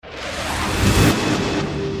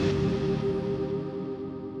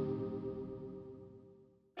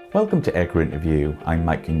Welcome to Aircrew Interview. I'm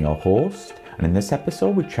Mike King, your host, and in this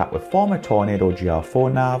episode we chat with former Tornado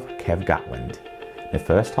GR4 nav Kev Gatland. In the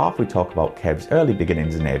first half we talk about Kev's early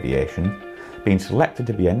beginnings in aviation, being selected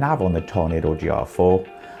to be a nav on the Tornado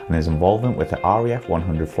GR4, and his involvement with the RAF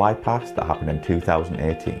 100 flypast that happened in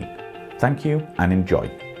 2018. Thank you and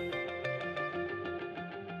enjoy.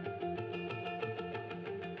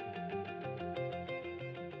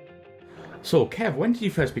 So Kev, when did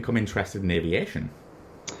you first become interested in aviation?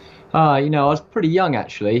 I was pretty young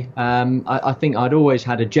actually. I think I'd always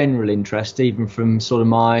had a general interest, even from sort of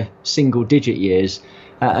my single-digit years.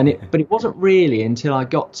 But it wasn't really until I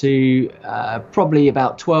got to probably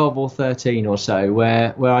about 12 or 13 or so,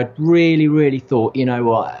 where I really thought, you know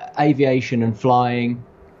what, aviation and flying,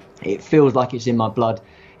 it feels like it's in my blood.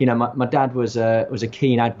 You know, my dad was a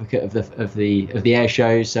keen advocate of the air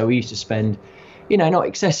shows, so we used to spend, not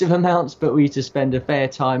excessive amounts, but we used to spend a fair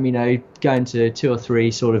time, going to 2 or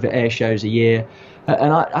 3 sort of air shows a year.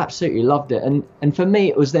 And I absolutely loved it. And for me,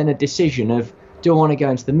 it was then a decision of, do I want to go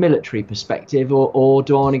into the military perspective or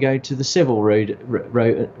do I want to go to the civil route?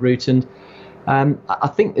 And I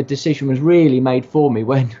think the decision was really made for me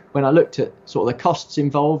when I looked at sort of the costs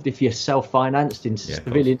involved. If you're self-financed into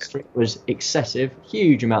civilian, it was excessive,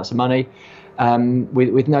 huge amounts of money,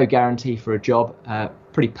 with no guarantee for a job.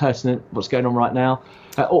 Pretty pertinent what's going on right now,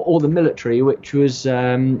 or the military, which was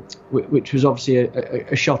obviously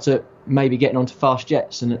a shot at maybe getting onto fast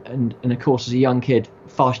jets, and of course as a young kid,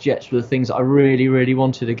 fast jets were the things that I really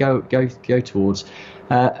wanted to go towards,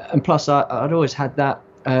 and plus I'd always had that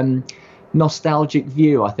nostalgic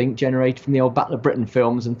view, I think, generated from the old Battle of Britain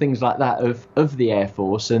films and things like that of the Air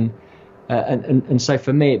Force, and so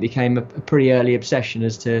for me it became a pretty early obsession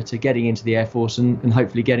as to getting into the Air Force and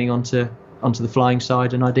hopefully getting onto the flying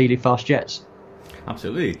side and ideally fast jets.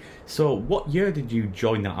 Absolutely. So what year did you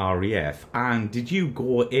join the RAF, and did you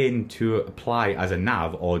go in to apply as a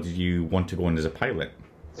nav, or did you want to go in as a pilot?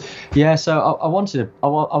 Yeah, so I wanted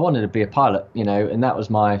to be a pilot, and that was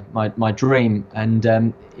my dream,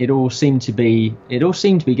 and it all seemed to be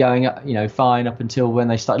going fine up until when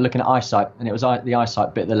they started looking at eyesight, and it was the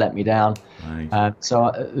eyesight bit that let me down. Right. So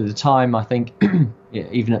at the time, I think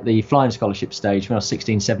even at the flying scholarship stage when I was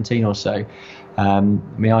 16, 17 or so,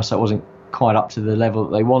 my eyesight wasn't quite up to the level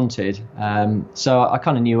that they wanted. So I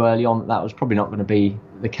kind of knew early on that was probably not going to be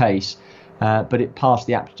the case, but it passed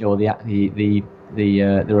the aptitude or the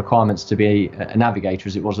requirements to be a navigator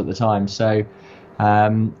as it was at the time. So I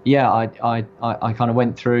kind of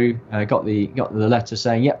went through, got the letter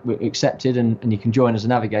saying, yep, we're accepted and you can join as a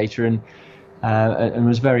navigator, and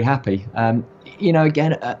was very happy.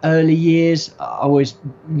 Again, early years, I always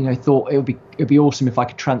thought it would be awesome if I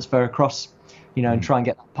could transfer across, and try and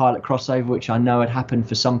get that pilot crossover, which I know had happened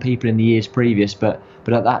for some people in the years previous, but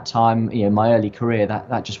at that time, my early career,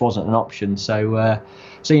 that just wasn't an option. So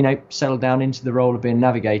settled down into the role of being a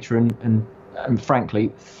navigator, and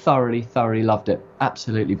frankly, thoroughly loved it.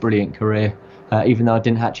 Absolutely brilliant career, even though I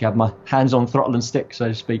didn't actually have my hands on throttle and stick, so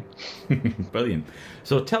to speak. Brilliant.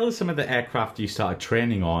 So tell us some of the aircraft you started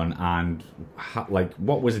training on, and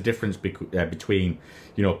what was the difference between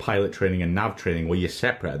pilot training and nav training? Were you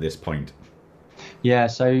separate at this point? Yeah,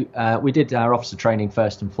 so we did our officer training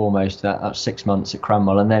first and foremost. That was 6 months at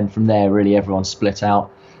Cranwell, and then from there, really everyone split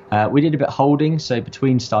out. We did a bit of holding, so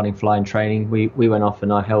between starting flying training, we went off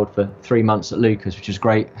and I held for 3 months at Lucas, which was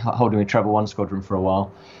great, holding with Treble 1 Squadron for a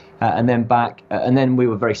while, and then back, and then we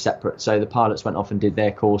were very separate. So the pilots went off and did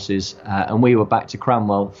their courses, and we were back to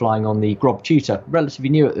Cranwell flying on the Grob Tutor, relatively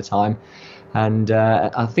new at the time, and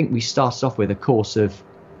I think we started off with a course of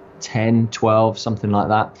 10, 12, something like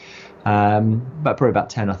that. But probably about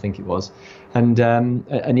 10, I think it was, and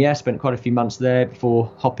spent quite a few months there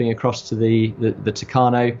before hopping across to the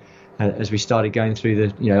Tucano, as we started going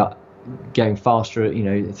through going faster,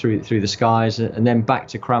 through the skies, and then back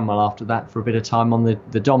to Cranwell after that for a bit of time on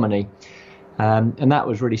the Domini, and that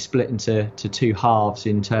was really split into 2 halves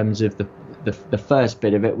in terms of the first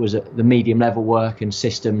bit of it was the medium level work and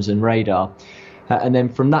systems and radar. And then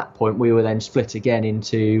from that point, we were then split again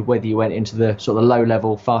into whether you went into the sort of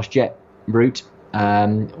low-level fast jet route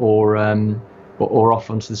or off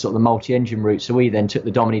onto the sort of the multi-engine route. So we then took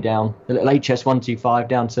the Domini down, the little HS-125,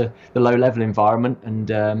 down to the low-level environment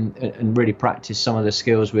and really practiced some of the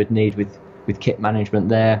skills we'd need with kit management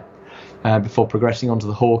there before progressing onto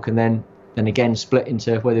the Hawk, and then again split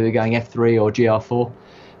into whether we were going F3 or GR4.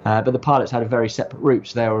 But the pilots had a very separate route,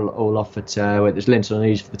 so they were all off at where there's Linton on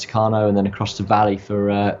Ouse for the Tucano, and then across the valley for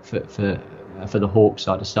the Hawk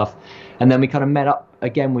side of stuff. And then we kind of met up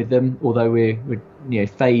again with them, although we're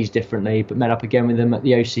phased differently, but met up again with them at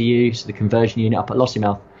the OCU, so the conversion unit up at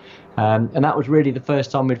Lossiemouth. And that was really the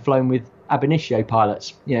first time we'd flown with ab initio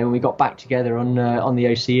pilots, when we got back together on the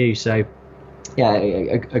OCU. So yeah,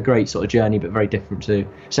 a great sort of journey, but very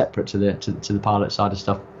separate to the pilot side of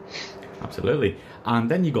stuff. Absolutely.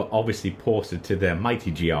 And then you got obviously posted to the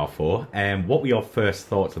mighty GR4. What were your first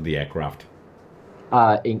thoughts of the aircraft?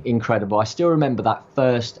 Incredible. I still remember that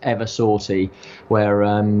first ever sortie where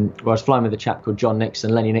I was flying with a chap called John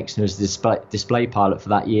Nixon. Lenny Nixon was the display pilot for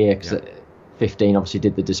that year, because at 15 obviously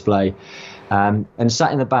did the display, and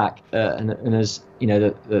sat in the back, and as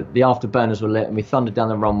the afterburners were lit and we thundered down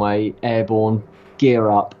the runway, airborne,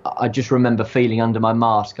 gear up. I just remember feeling under my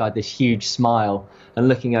mask I had this huge smile and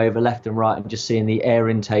looking over left and right and just seeing the air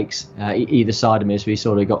intakes either side of me as we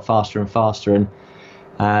sort of got faster and faster. And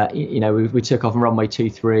we took off on runway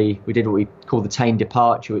 23. We did what we call the Tain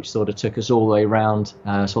departure, which sort of took us all the way around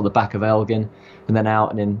sort of the back of Elgin, and then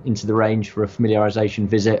out and into the range for a familiarisation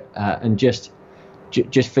visit, and just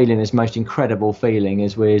feeling this most incredible feeling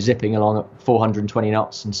as we're zipping along at 420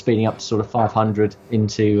 knots and speeding up to sort of 500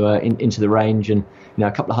 into the range, and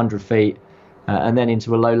a couple of 100 feet. And then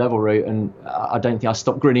into a low-level route, and I don't think I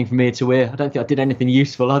stopped grinning from ear to ear. I don't think I did anything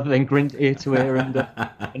useful other than grin ear to ear and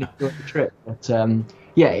enjoy the trip. But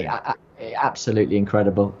absolutely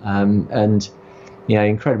incredible, and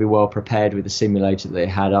incredibly well prepared with the simulator that they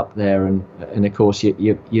had up there, and of course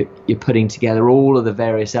you're putting together all of the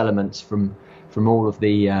various elements from all of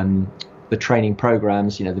the training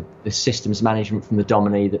programs. The systems management from the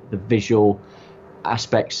Domini, the visual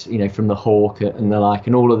aspects, from the Hawk and the like,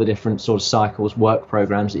 and all of the different sort of cycles, work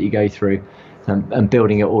programs that you go through, and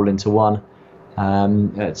building it all into one,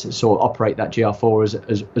 to sort of operate that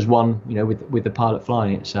GR4 as one, with the pilot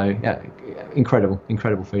flying it. So yeah, incredible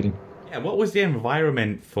feeling. Yeah, what was the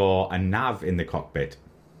environment for a nav in the cockpit?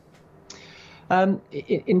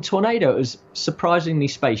 In Tornado, it was surprisingly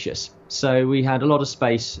spacious. So we had a lot of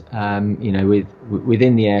space,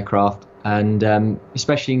 within the aircraft. And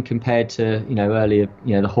especially compared to earlier,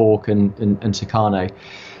 the Hawk and Tucano,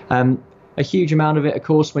 a huge amount of it, of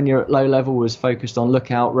course, when you're at low level, was focused on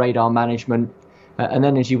lookout, radar management, and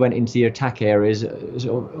then as you went into your attack areas,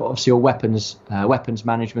 obviously your weapons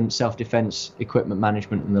management, self-defense, equipment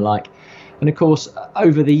management, and the like. And of course,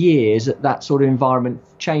 over the years, that sort of environment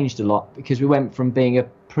changed a lot, because we went from being a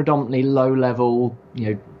predominantly low level,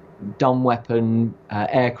 dumb weapon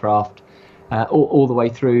aircraft, all the way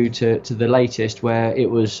through to the latest, where it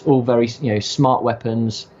was all very smart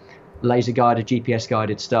weapons, laser guided, GPS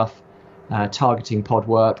guided stuff, targeting pod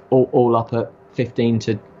work, all up at 15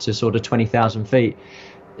 to sort of 20,000 feet.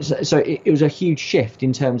 So it was a huge shift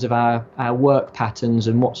in terms of our work patterns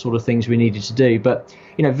and what sort of things we needed to do. But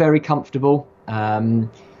very comfortable,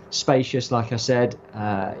 spacious, like I said.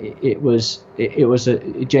 It was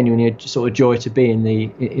a genuinely sort of joy to be in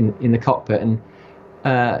the cockpit, and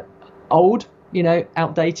old,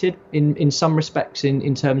 outdated in some respects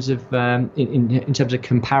in terms of in terms of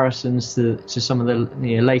comparisons to some of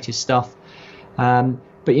the latest stuff.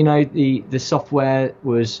 But the software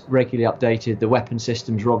was regularly updated. The weapon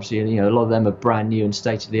systems were obviously, a lot of them are brand new and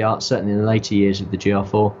state of the art, certainly in the later years of the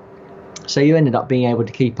GR4. So you ended up being able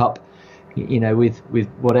to keep up, with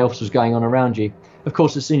what else was going on around you. Of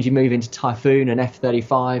course, as soon as you move into Typhoon and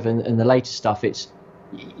F-35 and the later stuff, it's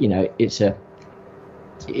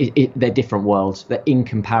they're different worlds. They're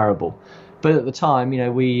incomparable. But at the time,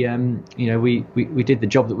 we did the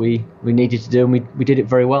job that we needed to do, and we did it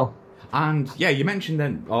very well. And yeah, you mentioned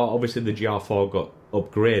that obviously the GR4 got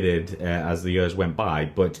upgraded as the years went by.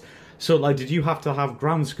 But so, did you have to have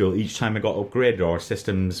ground school each time it got upgraded, or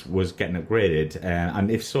systems was getting upgraded?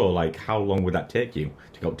 And if so, how long would that take you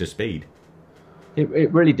to get up to speed?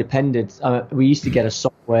 It really depended. We used to get a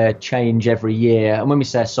software change every year, and when we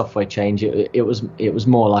say a software change, it was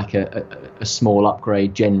more like a small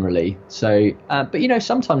upgrade generally. So, but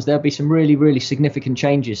sometimes there'll be some really, really significant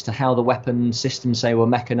changes to how the weapon systems, say, were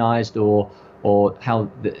mechanized, or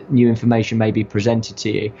how the new information may be presented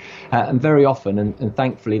to you. And very often, and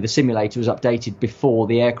thankfully, the simulator was updated before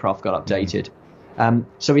the aircraft got updated.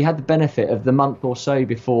 So we had the benefit of the month or so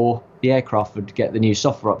before the aircraft would get the new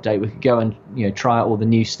software update. We could go and try out all the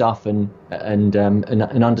new stuff and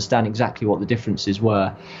understand exactly what the differences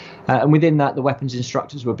were. And within that, the weapons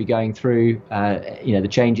instructors would be going through the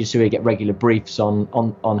changes, so we get regular briefs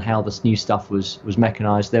on how this new stuff was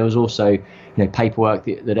mechanized. There was also paperwork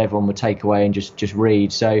that everyone would take away and just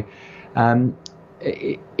read. So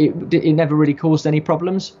it never really caused any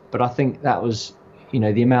problems. But I think that was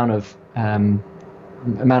the amount of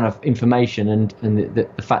amount of information and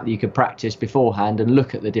the fact that you could practice beforehand and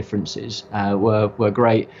look at the differences were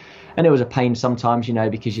great. And it was a pain sometimes,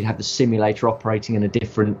 because you'd have the simulator operating in a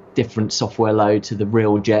different software load to the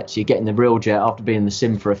real jet. So you get in the real jet after being in the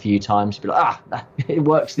sim for a few times, you'd be like, it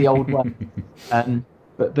works the old way.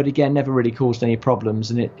 But again, never really caused any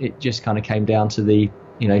problems, and it just kind of came down to the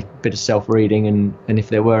bit of self-reading, and if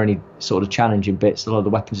there were any sort of challenging bits, a lot of the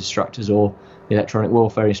weapons instructors or the electronic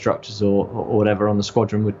warfare instructors or whatever on the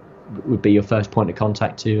squadron would be your first point of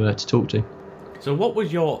contact to talk to. So what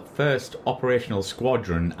was your first operational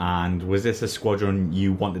squadron, and was this a squadron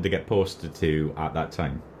you wanted to get posted to at that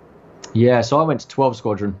time? Yeah, so I went to 12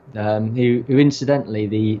 Squadron, who incidentally,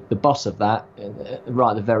 the boss of that, right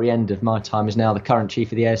at the very end of my time, is now the current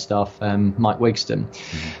Chief of the Air Staff, Mike Wigston.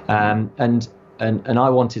 Mm-hmm. And I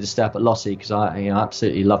wanted to stay up at Lossy because I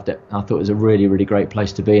absolutely loved it. I thought it was a really, really great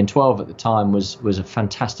place to be. And 12 at the time was a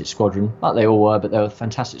fantastic squadron, like they all were, but they were a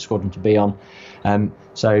fantastic squadron to be on.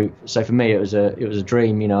 So for me, it was a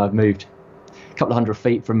dream. I've moved a couple of 100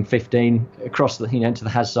 feet from 15 across the to the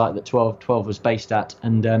HAS site that 12 was based at,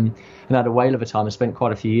 and had a whale of a time. I spent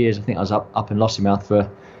quite a few years. I think I was up in Lossiemouth for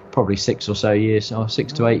probably 6 or so years, or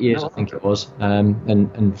 6 to 8 years, I think it was.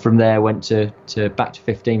 And from there went to back to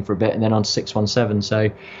 15 for a bit, and then on to 617. So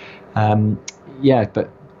but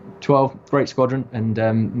 12, great squadron,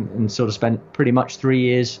 and sort of spent pretty much 3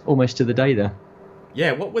 years almost to the day there.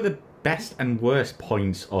 Yeah, what were the best and worst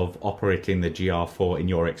points of operating the GR4 in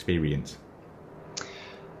your experience?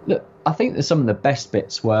 Look, I think that some of the best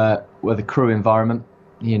bits were the crew environment.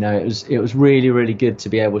 It was really, really good to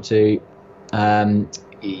be able to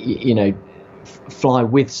fly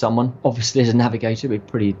with someone. Obviously, as a navigator, it'd be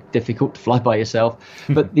pretty difficult to fly by yourself.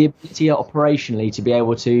 But the ability operationally to be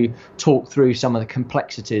able to talk through some of the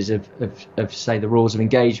complexities of say, the rules of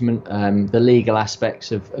engagement, the legal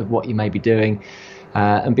aspects of what you may be doing,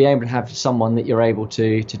 and be able to have someone that you're able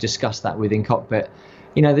to discuss that with in cockpit.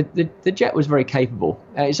 The jet was very capable.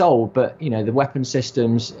 It's old, but the weapon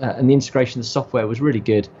systems and the integration of the software was really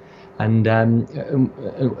good, and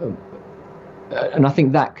I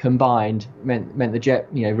think that combined meant the jet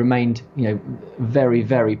remained very,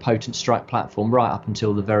 very potent strike platform right up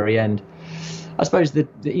until the very end. I suppose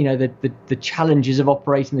the challenges of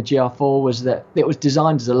operating the GR4 was that it was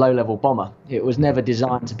designed as a low-level bomber. It was never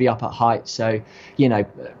designed to be up at height, so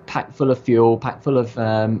packed full of fuel, packed full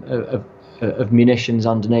of munitions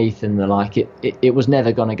underneath and the like. It was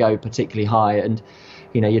never going to go particularly high, and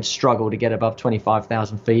you'd struggle to get above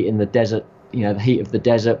 25,000 feet in the desert, the heat of the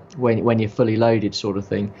desert when you're fully loaded, sort of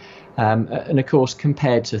thing. And of course,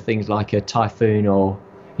 compared to things like a Typhoon or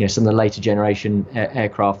some of the later generation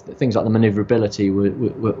aircraft, things like the maneuverability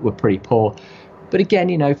were pretty poor. But again,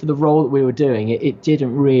 for the role that we were doing, it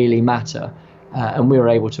didn't really matter, and we were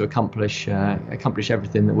able to accomplish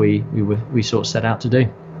everything that we sort of set out to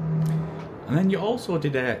do. And then you also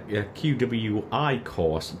did a QWI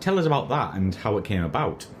course. Tell us about that and how it came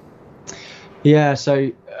about. Yeah,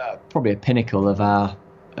 so probably a pinnacle of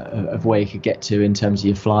where you could get to in terms of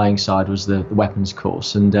your flying side was the weapons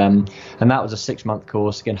course, and that was a 6-month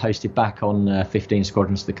course, again hosted back on 15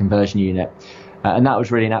 squadrons, the conversion unit. And that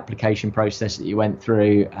was really an application process that you went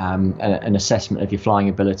through, an assessment of your flying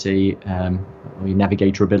ability or your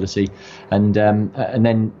navigator ability, and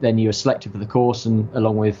then you were selected for the course, and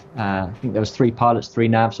along with I think there was 3 pilots, 3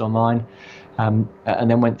 navs on mine, and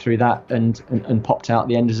then went through that and popped out at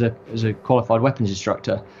the end as a qualified weapons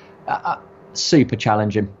instructor. Super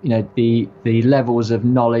challenging, the levels of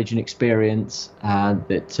knowledge and experience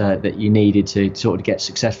that you needed to sort of get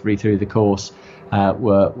successfully through the course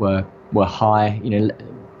were high. You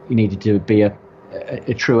needed to be a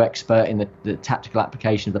true expert in the tactical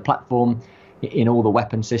application of the platform, in all the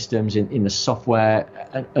weapon systems, in the software,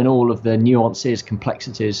 and all of the nuances,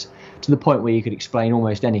 complexities, to the point where you could explain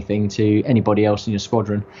almost anything to anybody else in your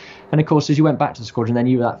squadron. And of course, as you went back to the squadron, then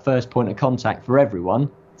you were that first point of contact for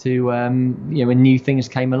everyone to when new things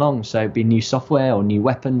came along. So it'd be new software or new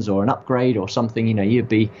weapons or an upgrade or something. You'd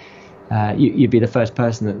be the first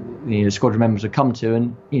person that the squadron members would come to,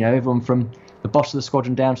 and everyone from the boss of the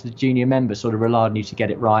squadron down to the junior member sort of relied on you to get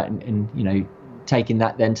it right, and taking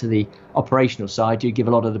that then to the operational side, you give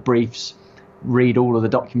a lot of the briefs, read all of the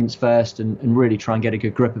documents first, and really try and get a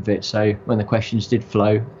good grip of it, so when the questions did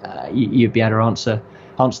flow, you'd be able to answer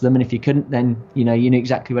them, and if you couldn't, then you knew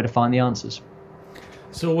exactly where to find the answers.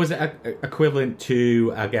 So was it equivalent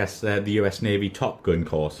to, I guess, the US Navy Top Gun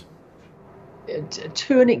course?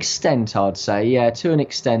 To an extent, I'd say, yeah. To an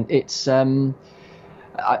extent, it's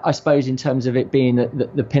I suppose in terms of it being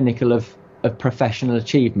the pinnacle of professional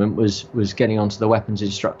achievement was getting onto the weapons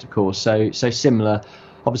instructor course. So similar.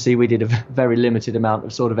 obviously we did a very limited amount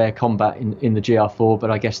of sort of air combat in the GR4,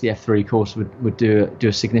 but I guess the F3 course would do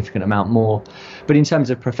a significant amount more. But in terms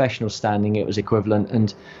of professional standing, it was equivalent,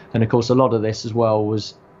 and of course a lot of this as well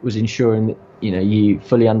was ensuring that you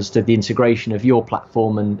fully understood the integration of your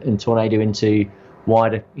platform and Tornado into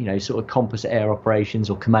wider sort of composite air operations,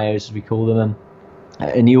 or CMAOs as we call them,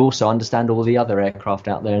 and you also understand all the other aircraft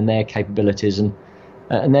out there and their capabilities and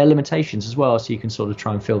their limitations as well, so you can sort of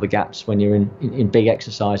try and fill the gaps when you're in big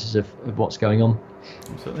exercises of what's going on.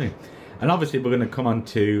 Absolutely. And obviously we're going to come on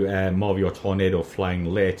to more of your Tornado flying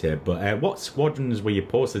later, but what squadrons were you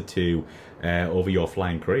posted to over your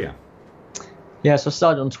flying career? Yeah, so I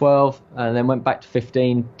started on 12 and then went back to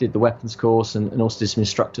 15, did the weapons course and also did some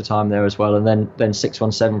instructor time there as well, and then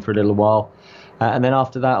 617 for a little while. And then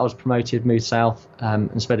after that I was promoted, moved south,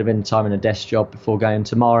 and spent a bit of time in a desk job before going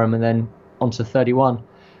to Marham and then onto 31.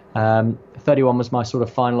 31 was my sort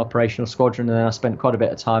of final operational squadron, and then I spent quite a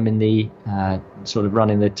bit of time in the sort of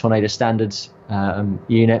running the Tornado Standards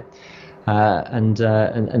unit, and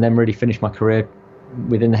then really finished my career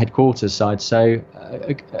within the headquarters side. So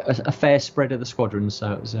a fair spread of the squadrons.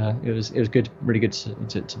 So it was good, really good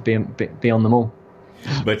to be on them all.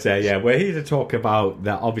 But we're here to talk about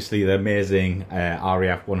that. Obviously, the amazing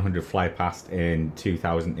RAF 100 fly past in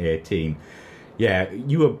 2018. Yeah,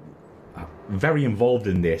 you were very involved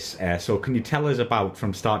in this. So can you tell us about,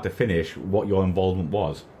 from start to finish, what your involvement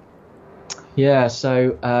was? Yeah,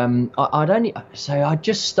 so I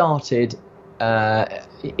just started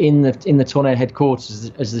in the Tornado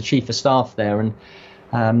headquarters as the chief of staff there, and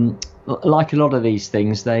like a lot of these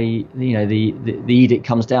things, the edict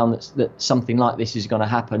comes down that something like this is going to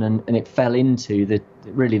happen, and it fell into the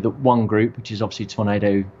one group, which is obviously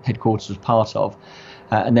Tornado headquarters was part of,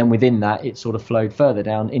 and then within that it sort of flowed further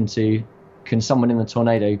down into, can someone in the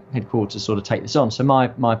Tornado headquarters sort of take this on? So my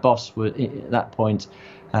boss was, at that point,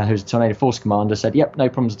 who's a Tornado Force Commander, said, "Yep, no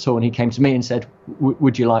problems at all." And he came to me and said,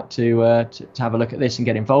 "Would you like to have a look at this and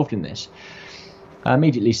get involved in this?" I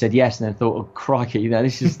immediately said yes, and then thought, "Oh crikey,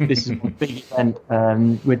 this is a big event."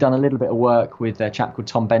 We'd done a little bit of work with a chap called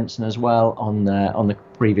Tom Benson as well on the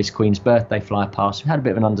previous Queen's birthday fly past. We had a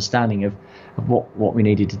bit of an understanding of what we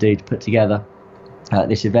needed to do to put together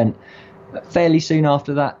this event. Fairly soon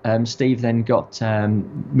after that, Steve then got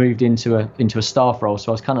moved into a staff role,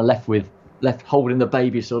 so I was kind of left holding the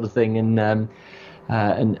baby sort of thing, and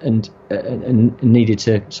needed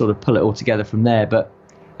to sort of pull it all together from there. But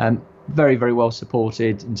very, very well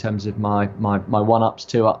supported in terms of my 1-ups,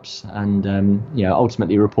 2-ups, and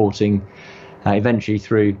ultimately reporting eventually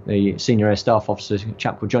through the senior air staff officer, a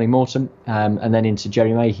chap called Johnny Morton, and then into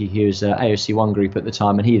Jerry Mahey, who was AOC 1 group at the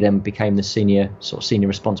time, and he then became the senior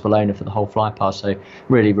responsible owner for the whole fly past, so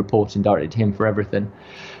really reporting directly to him for everything.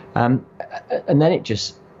 And then it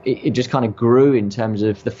just kind of grew in terms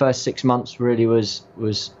of the first 6 months. Really was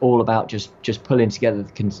all about just pulling together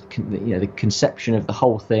the conception of the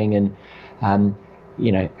whole thing, and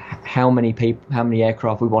how many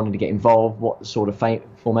aircraft we wanted to get involved, what the sort of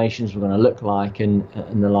formations were going to look like, and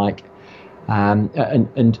the like,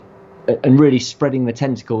 and really spreading the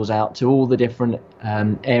tentacles out to all the different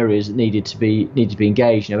areas that needed to be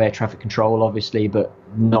engaged. Air traffic control, obviously, but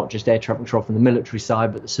not just air traffic control from the military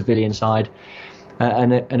side, but the civilian side.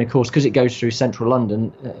 And of course, because it goes through central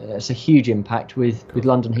London, it's a huge impact with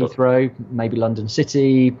London Heathrow, maybe London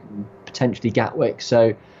City, potentially Gatwick.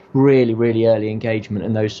 So really, really early engagement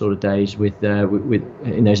in those sort of days with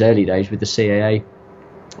in those early days with the CAA,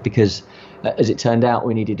 because as it turned out,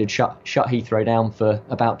 we needed to shut Heathrow down for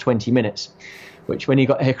about 20 minutes, which, when you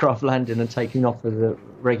got aircraft landing and taking off with the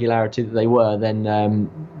regularity that they were, then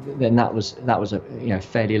that was a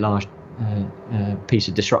fairly large piece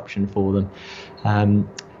of disruption for them. So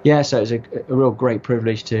it was a real great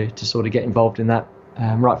privilege to sort of get involved in that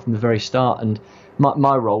right from the very start, and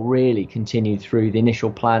my role really continued through the initial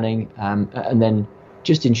planning, and then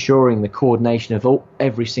just ensuring the coordination of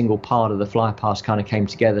every single part of the fly past kind of came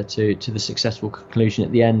together to the successful conclusion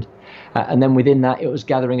at the end. And then within that, it was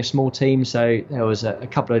gathering a small team. So there was a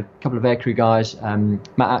couple of aircrew guys,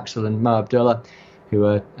 Matt Axel and Mo Abdullah, who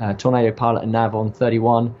were Tornado pilot and nav on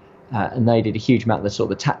 31. And they did a huge amount of the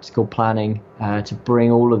sort of the tactical planning to bring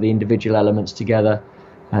all of the individual elements together.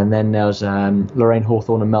 And then there was Lorraine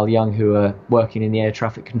Hawthorne and Mel Young, who are working in the air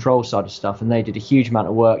traffic control side of stuff, and they did a huge amount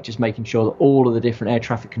of work just making sure that all of the different air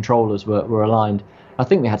traffic controllers were aligned. I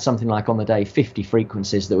think we had something like on the day 50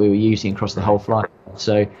 frequencies that we were using across the whole flight,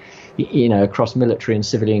 so across military and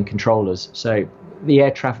civilian controllers. So the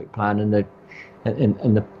air traffic plan and the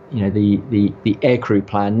aircrew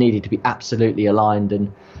plan needed to be absolutely aligned,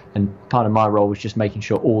 and part of my role was just making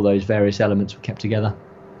sure all those various elements were kept together.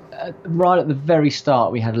 right at the very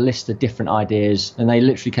start, we had a list of different ideas, and they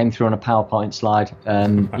literally came through on a PowerPoint slide,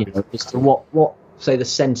 as to what say the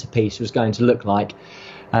centerpiece was going to look like.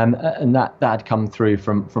 And that had come through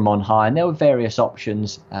from on high, and there were various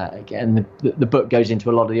options. Again, the book goes into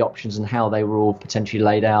a lot of the options and how they were all potentially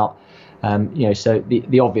laid out. So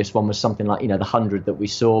the obvious one was something like, the 100 that we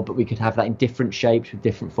saw, but we could have that in different shapes with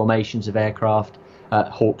different formations of aircraft,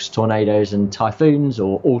 Hawks, Tornadoes, and Typhoons,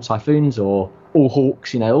 or all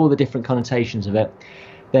Hawks. All the different connotations of it.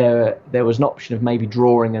 There was an option of maybe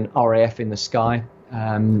drawing an RAF in the sky.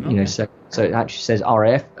 So it actually says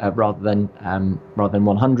RAF rather than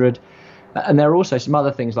 100. And there are also some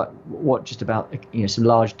other things like some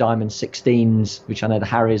large Diamond 16s, which I know the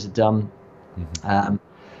Harriers have done. Mm-hmm.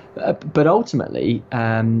 But ultimately,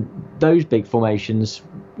 those big formations,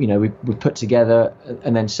 we put together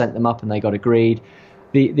and then sent them up, and they got agreed.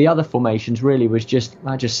 The other formations really was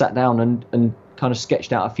I just sat down and kind of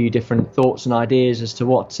sketched out a few different thoughts and ideas as to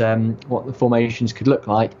what the formations could look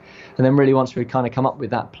like. And then really, once we kind of come up with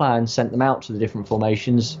that plan, sent them out to the different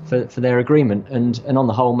formations for their agreement. And on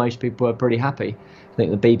the whole, most people were pretty happy. I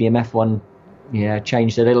think the BBMF one,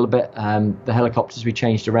 changed a little bit. The helicopters we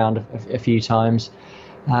changed around a few times.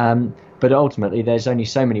 But ultimately, there's only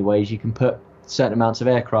so many ways you can put certain amounts of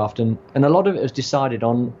aircraft. And a lot of it was decided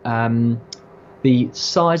on the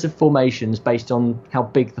size of formations based on how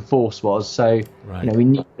big the force was. So, right. We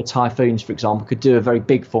knew the Typhoons, for example, could do a very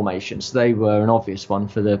big formation. So they were an obvious one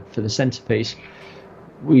for the centerpiece.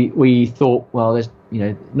 We thought, well, there's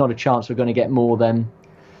not a chance we're going to get more than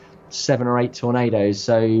 7 or 8 Tornadoes.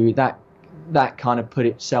 So that kind of put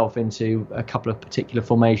itself into a couple of particular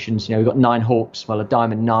formations. We've got 9 Hawks. Well, a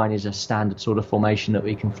Diamond 9 is a standard sort of formation that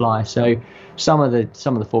we can fly. So some of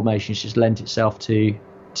the formations just lent itself to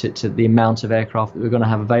the amount of aircraft that we're going to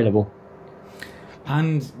have available.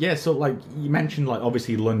 And so like you mentioned, like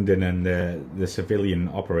obviously London and the civilian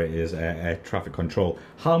operators, air traffic control.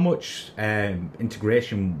 How much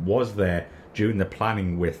integration was there during the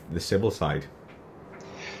planning with the civil side?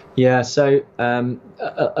 Yeah, so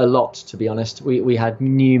a lot, to be honest. We had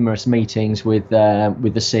numerous meetings with the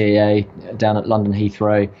CAA down at London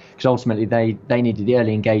Heathrow, because ultimately they needed the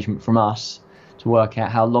early engagement from us to work out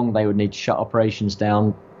how long they would need to shut operations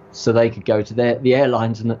down, so they could go to the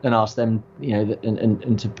airlines and ask them,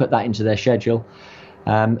 and to put that into their schedule,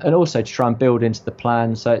 and also to try and build into the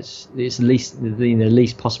plan so it's the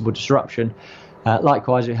least possible disruption.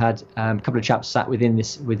 Likewise, we had a couple of chaps sat within the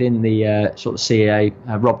sort of CAA,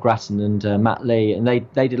 Rob Grattan and Matt Lee, and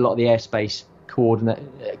they did a lot of the airspace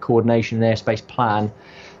coordination and airspace plan.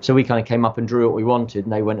 So we kind of came up and drew what we wanted,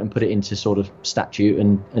 and they went and put it into sort of statute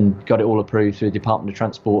and got it all approved through the Department of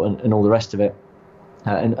Transport and all the rest of it,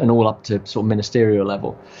 and all up to sort of ministerial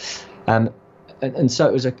level. And so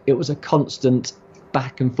it was a constant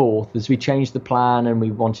back and forth as we changed the plan and we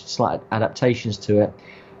wanted slight adaptations to it.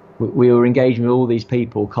 We were engaging with all these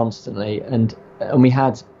people constantly, and we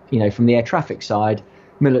had, from the air traffic side,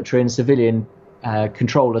 military and civilian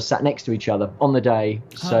controllers sat next to each other on the day,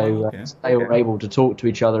 so they were able to talk to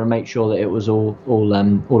each other and make sure that it was all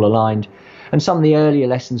aligned. And some of the earlier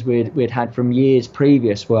lessons we'd had from years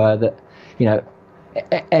previous were that,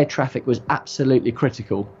 air traffic was absolutely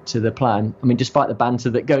critical to the plan. I mean, despite the banter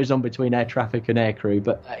that goes on between air traffic and aircrew,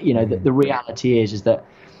 but the reality is that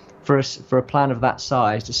for a plan of that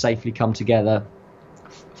size to safely come together,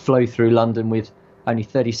 flow through London with only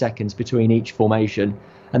 30 seconds between each formation,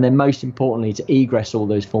 and then most importantly to egress all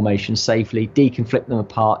those formations safely, deconflict them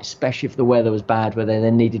apart, especially if the weather was bad, where they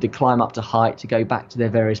then needed to climb up to height to go back to their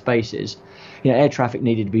various bases. Air traffic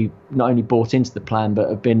needed to be not only brought into the plan, but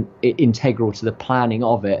have been integral to the planning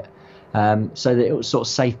of it, so that it was sort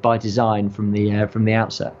of safe by design from the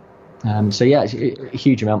outset. It's a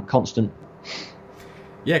huge amount, constant.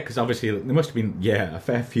 Yeah, because obviously there must have been a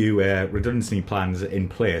fair few redundancy plans in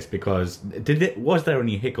place, because was there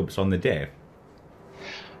any hiccups on the day?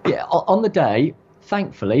 Yeah, on the day,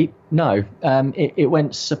 thankfully, no. It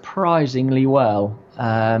went surprisingly well.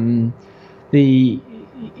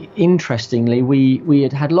 Interestingly, we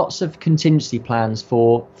had lots of contingency plans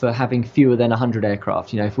for having fewer than 100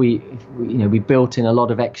 aircraft. If we built in a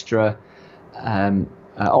lot of extra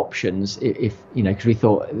options, because we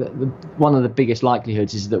thought one of the biggest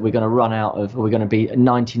likelihoods is that we're going to run out of, or we're going to be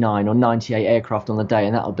 99 or 98 aircraft on the day,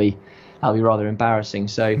 and that'll be rather embarrassing.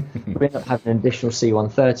 So we ended up having an additional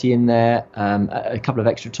C-130 in there, a couple of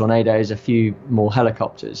extra Tornadoes, a few more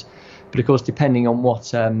helicopters. But of course, depending on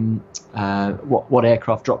what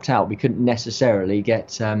aircraft dropped out, we couldn't necessarily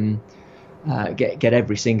get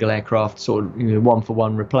every single aircraft sort of one for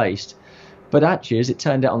one replaced. But actually, as it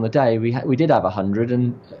turned out on the day, we did have 100,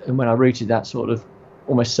 and when I routed that sort of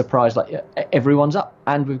almost surprised, like everyone's up,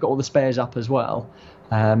 and we've got all the spares up as well.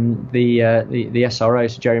 The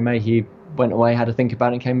SRO, so Jerry Mayhew, went away, had a think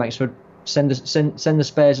about it, and came back, so send the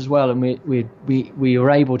spares as well, and we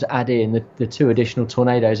were able to add in the 2 additional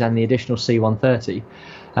Tornadoes and the additional C-130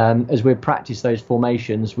 as we practiced those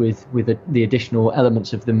formations with the additional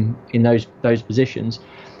elements of them in those positions,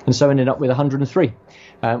 and so ended up with 103,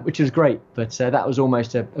 which was great. But that was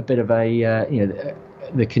almost a bit of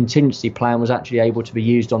the contingency plan was actually able to be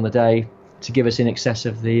used on the day to give us in excess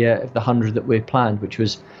of the 100 that we'd planned, which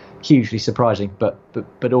was hugely surprising, but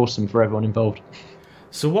awesome for everyone involved.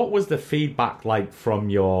 So what was the feedback like from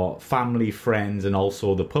your family, friends, and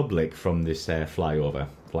also the public from this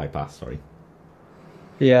flypast, sorry?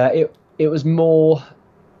 Yeah, it was more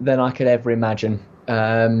than I could ever imagine.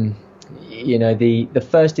 The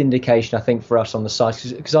first indication, I think, for us on the site,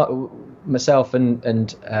 because myself and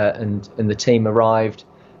the team arrived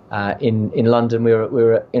in London. We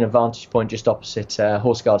were in a vantage point just opposite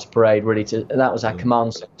Horse Guards Parade, and that was our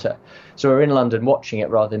command centre. So we were in London watching it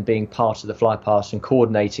rather than being part of the flypast and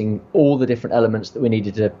coordinating all the different elements that we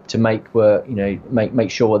needed to make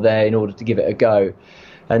sure were there in order to give it a go.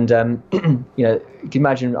 And you can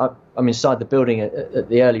imagine I'm inside the building at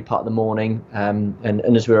the early part of the morning,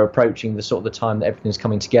 and as we were approaching the time that everything's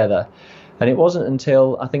coming together. And it wasn't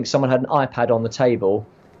until I think someone had an iPad on the table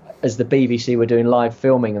as the BBC were doing live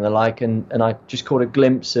filming and the like, and I just caught a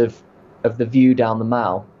glimpse of the view down the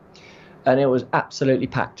Mall, and it was absolutely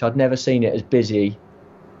packed. I'd never seen it as busy,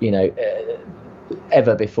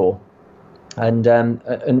 ever before. And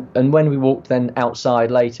when we walked then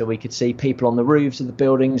outside later, we could see people on the roofs of the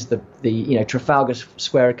buildings. The Trafalgar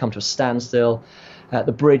Square had come to a standstill.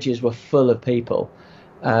 The bridges were full of people,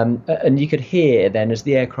 and you could hear then as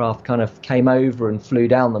the aircraft kind of came over and flew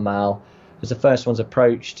down the Mall, as the first ones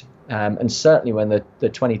approached, and certainly when the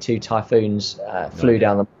 22 Typhoons flew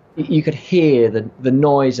down, you could hear the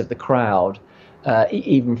noise of the crowd,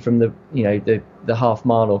 even from the half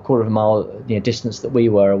mile or quarter of a mile distance that we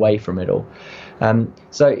were away from it all.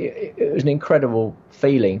 So it was an incredible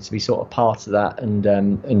feeling to be sort of part of that, and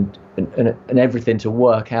everything to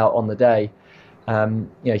work out on the day.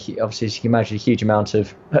 Obviously, as you can imagine, a huge amount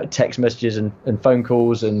of text messages and phone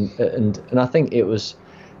calls, and I think it was.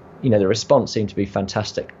 The response seemed to be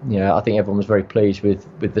fantastic. I think everyone was very pleased with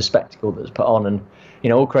the spectacle that was put on,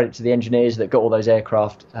 and all credit to the engineers that got all those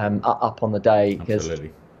aircraft up on the day, because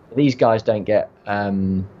these guys don't get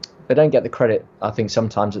the credit I think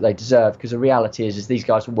sometimes that they deserve, because the reality is these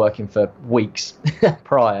guys were working for weeks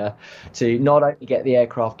prior to not only get the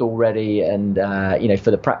aircraft all ready and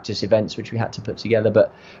for the practice events which we had to put together,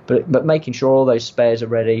 but making sure all those spares are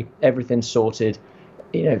ready, everything's sorted.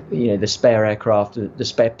 The spare aircraft, the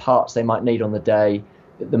spare parts they might need on the day,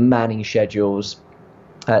 the manning schedules,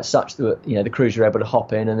 such that the crews are able to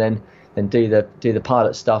hop in and then do the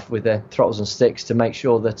pilot stuff with their throttles and sticks to make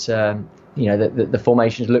sure that that the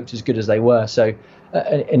formations looked as good as they were. So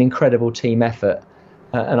an incredible team effort,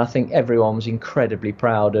 and I think everyone was incredibly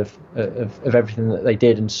proud of everything that they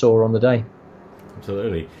did and saw on the day.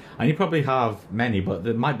 Absolutely, and you probably have many, but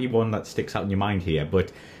there might be one that sticks out in your mind here.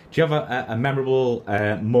 But do you have a memorable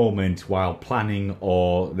moment while planning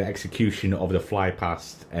or the execution of the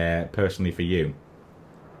flypast personally for you?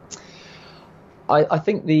 I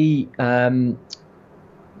think the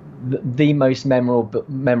most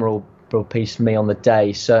memorable piece for me on the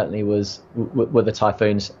day certainly were the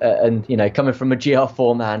Typhoons, and coming from a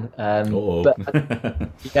GR4 man, but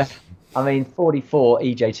 44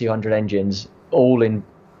 EJ200 engines, all in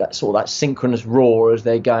that synchronous roar as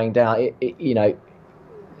they're going down.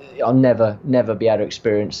 I'll never be able to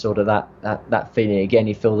experience sort of that feeling again.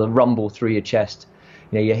 You feel the rumble through your chest.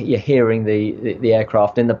 You're hearing the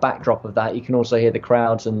aircraft. In the backdrop of that, you can also hear the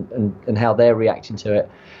crowds and how they're reacting to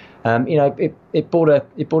it. It brought a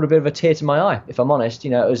bit of a tear to my eye, if I'm honest.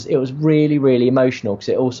 It was really, really emotional, because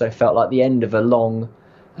it also felt like the end of a long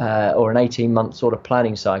or an 18-month sort of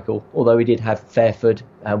planning cycle. Although we did have Fairford,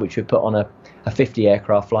 which we put on a 50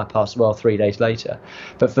 aircraft fly past 3 days later.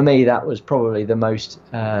 But for me, that was probably the most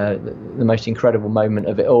incredible moment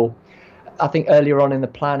of it all. I think earlier on in the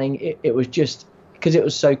planning, it was just because it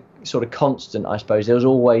was so sort of constant, I suppose. There was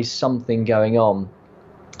always something going on.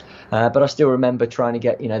 But I still remember trying to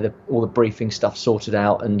get all the briefing stuff sorted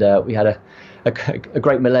out, and we had a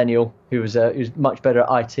great millennial who was much better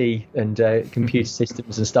at IT and computer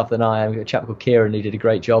systems and stuff than I am. A chap called Kieran who did a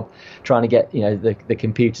great job trying to get the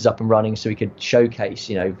computers up and running so we could showcase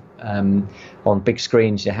on big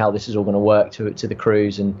screens how this is all going to work to the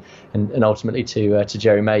crews, and ultimately to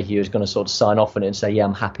Jerry Mayhew, who's going to sort of sign off on it and say, yeah,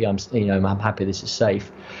 I'm happy, I'm happy this is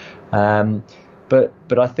safe.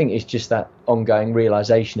 but I think it's just that ongoing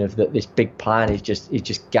realization of that this big plan is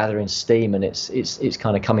just gathering steam, and it's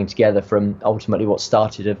kind of coming together from ultimately what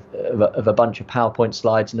started of a bunch of PowerPoint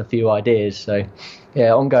slides and a few ideas. So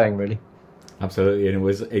yeah, ongoing really. Absolutely, and it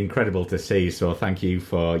was incredible to see. So thank you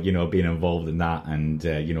for being involved in that and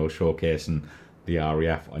showcasing the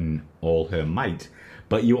RAF in all her might.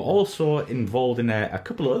 But you were also involved in a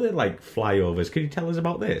couple of other flyovers. Could you tell us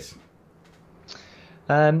about this?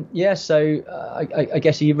 Yeah, so I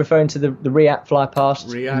guess you're referring to the Riyadh fly past.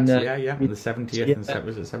 Riyadh, yeah, and the 70th and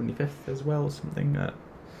was it 75th as well, or something?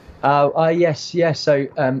 Yes.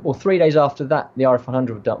 So, 3 days after that, the RF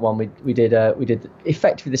 100 one, we did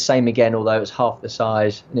effectively the same again, although it was half the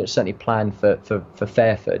size, and it was certainly planned for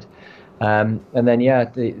Fairford. And then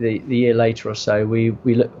the year later or so, we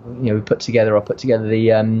put together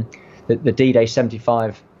the D-Day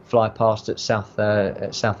 75 fly past at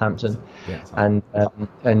Southampton, and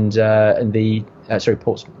the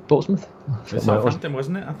Portsmouth. Southampton,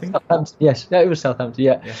 wasn't it? I think. Yes, it was Southampton.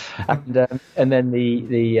 Yeah. and then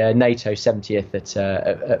the NATO 70th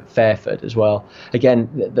at Fairford as well. Again,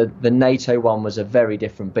 the NATO one was a very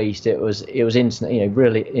different beast. It was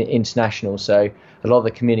really international. So a lot of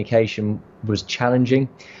the communication was challenging.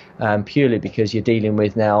 Purely because you're dealing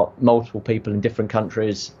with now multiple people in different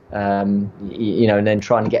countries, and then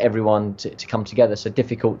trying to get everyone to come together. So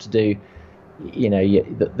difficult to do,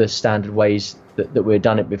 the standard ways that we've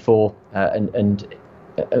done it before, and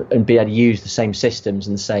be able to use the same systems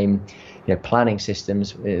and the same planning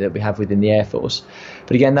systems that we have within the Air Force.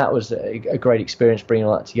 But again, that was a great experience bringing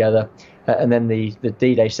all that together. And then the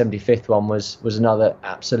D-Day 75th one was another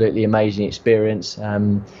absolutely amazing experience.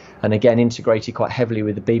 And again, integrated quite heavily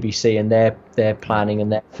with the BBC and their planning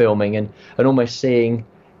and their filming, and almost seeing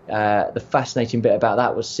the fascinating bit about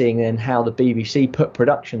that was seeing then how the BBC put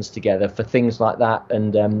productions together for things like that.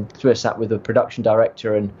 And so I sat with the production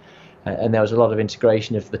director, and there was a lot of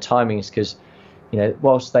integration of the timings, because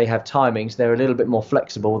whilst they have timings, they're a little bit more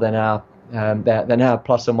flexible than our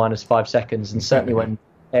plus or minus 5 seconds. And certainly when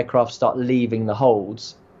aircraft start leaving the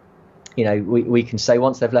holds, we can say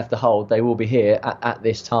once they've left the hold, they will be here at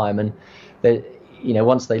this time. And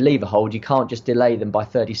once they leave a hold, you can't just delay them by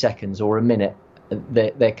 30 seconds or a minute.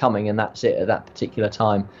 They're coming, and that's it at that particular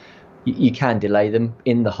time. You can delay them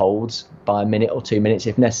in the holds by a minute or 2 minutes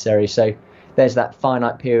if necessary. So there's that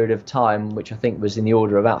finite period of time, which I think was in the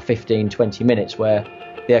order of about 15-20 minutes, where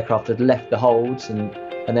the aircraft had left the holds and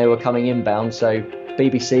they were coming inbound. So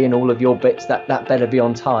BBC and all of your bits, that better be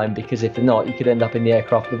on time, because if not, you could end up in the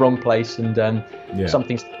aircraft the wrong place, and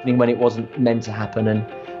something's happening when it wasn't meant to happen. And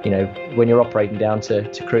when you're operating down to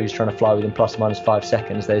cruise, trying to fly within plus or minus 5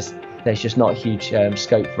 seconds, there's just not a huge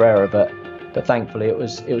scope for error. But thankfully it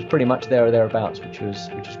was pretty much there or thereabouts, which was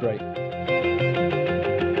great.